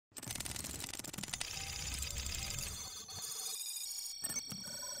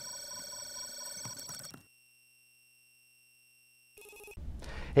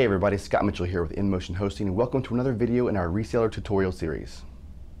Hey everybody, Scott Mitchell here with InMotion Hosting, and welcome to another video in our reseller tutorial series.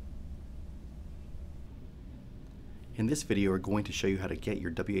 In this video, we're going to show you how to get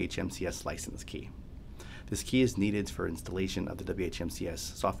your WHMCS license key. This key is needed for installation of the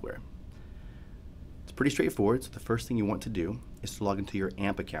WHMCS software. It's pretty straightforward, so the first thing you want to do is to log into your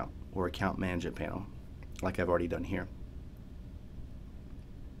AMP account or account management panel, like I've already done here.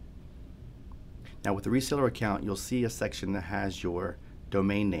 Now with the reseller account, you'll see a section that has your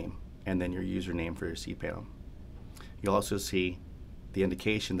domain name and then your username for your cPanel. You'll also see the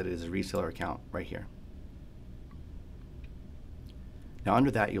indication that it is a reseller account right here. Now under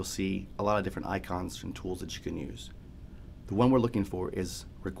that, you'll see a lot of different icons and tools that you can use. The one we're looking for is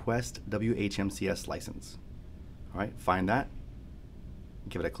Request WHMCS License. All right, find that,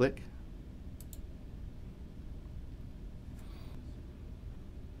 give it a click.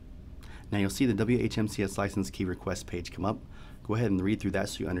 Now you'll see the WHMCS license key request page come up. Go ahead and read through that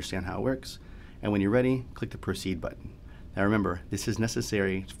so you understand how it works. And when you're ready, click the proceed button. Now remember, this is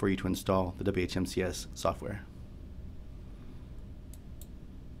necessary for you to install the WHMCS software.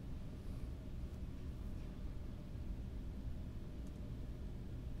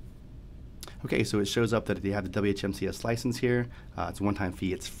 Okay, so it shows up that you have the WHMCS license here. It's a one-time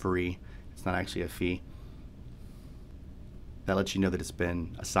fee, it's free. It's not actually a fee. That lets you know that it's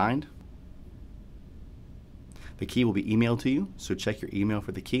been assigned. The key will be emailed to you, so check your email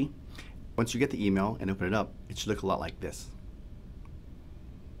for the key. Once you get the email and open it up, it should look a lot like this.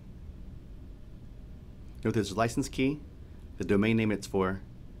 Note there's a license key, the domain name it's for,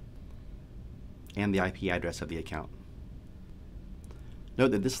 and the IP address of the account.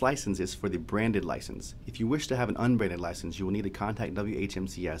 Note that this license is for the branded license. If you wish to have an unbranded license, you will need to contact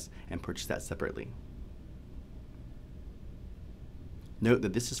WHMCS and purchase that separately. Note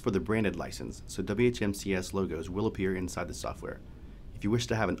that this is for the branded license, so WHMCS logos will appear inside the software. If you wish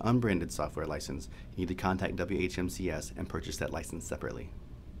to have an unbranded software license, you need to contact WHMCS and purchase that license separately.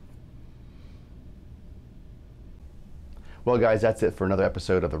 Well guys, that's it for another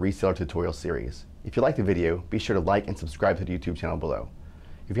episode of the Reseller Tutorial Series. If you liked the video, be sure to like and subscribe to the YouTube channel below.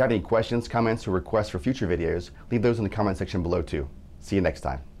 If you have any questions, comments, or requests for future videos, leave those in the comment section below too. See you next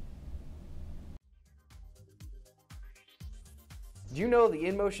time. Do you know the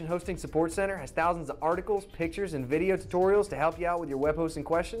InMotion Hosting Support Center has thousands of articles, pictures, and video tutorials to help you out with your web hosting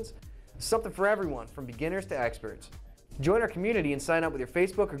questions? Something for everyone, from beginners to experts. Join our community and sign up with your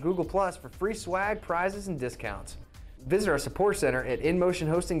Facebook or Google Plus for free swag, prizes, and discounts. Visit our support center at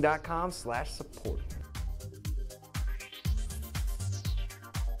inmotionhosting.com/support.